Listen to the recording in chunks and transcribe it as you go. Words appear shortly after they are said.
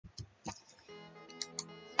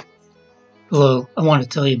Hello, I want to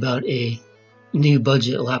tell you about a new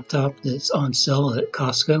budget laptop that's on sale at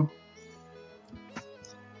Costco.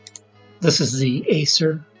 This is the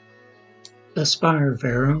Acer Aspire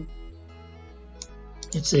Vero.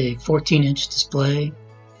 It's a 14-inch display.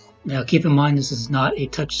 Now keep in mind this is not a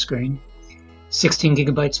touchscreen. 16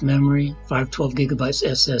 gigabytes memory, 512 gigabytes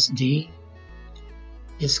SSD.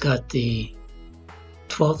 It's got the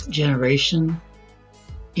 12th generation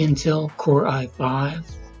Intel Core i5.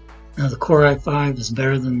 Now the Core i5 is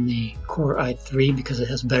better than the Core i3 because it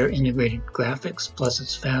has better integrated graphics, plus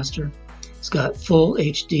it's faster. It's got full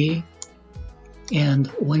HD and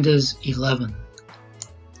Windows 11.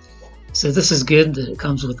 So this is good that it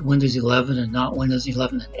comes with Windows 11 and not Windows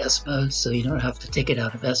 11 in S mode, so you don't have to take it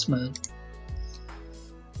out of S mode.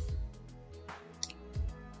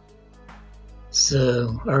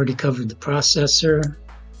 So I already covered the processor.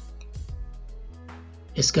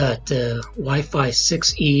 It's got Wi-Fi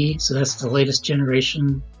 6E, so that's the latest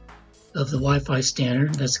generation of the Wi-Fi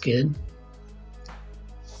standard. That's good.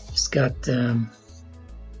 It's got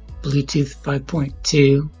Bluetooth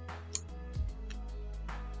 5.2.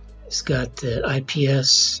 It's got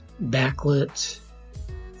IPS backlit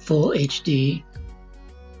full HD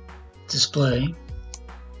display.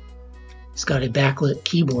 It's got a backlit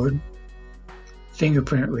keyboard,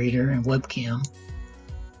 fingerprint reader, and webcam.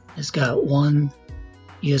 It's got one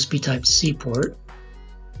USB Type-C port.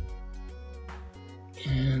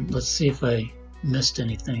 And let's see if I missed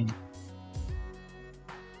anything.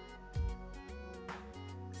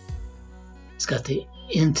 It's got the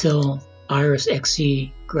Intel Iris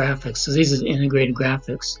Xe graphics. So these are the integrated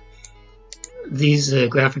graphics. These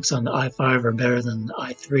graphics on the i5 are better than the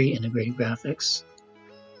i3 integrated graphics.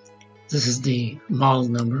 This is the model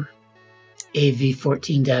number,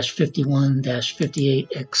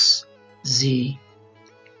 AV14-51-58XZ.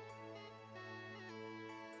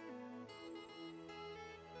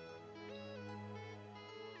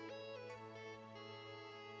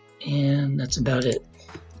 And that's about it.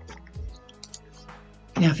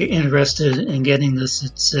 Now if you're interested in getting this,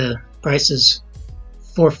 its price is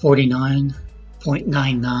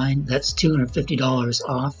 $449.99. That's $250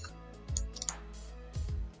 off.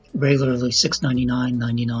 Regularly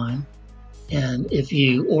 $699.99. And if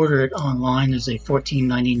you order it online, there's a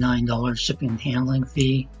 $14.99 shipping and handling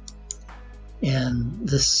fee. And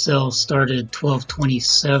this sale started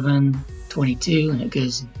 12/27/22, and it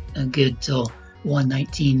goes good till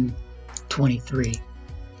 1/19/23.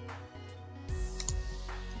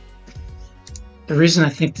 The reason I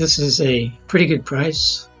think this is a pretty good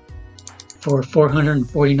price for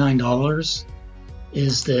 $449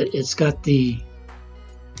 is that it's got the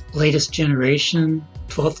latest generation,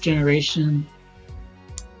 12th generation,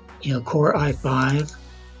 Core i5,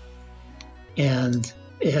 and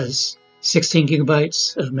it has 16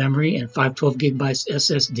 gigabytes of memory and 512 gigabytes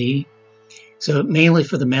SSD. So mainly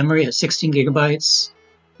for the memory at 16 gigabytes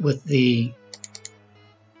with the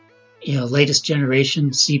latest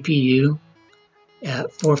generation CPU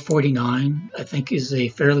at $449, I think is a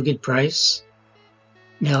fairly good price.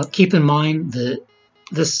 Now keep in mind that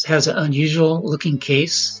this has an unusual looking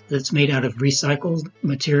case that's made out of recycled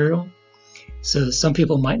material. So some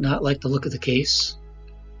people might not like the look of the case.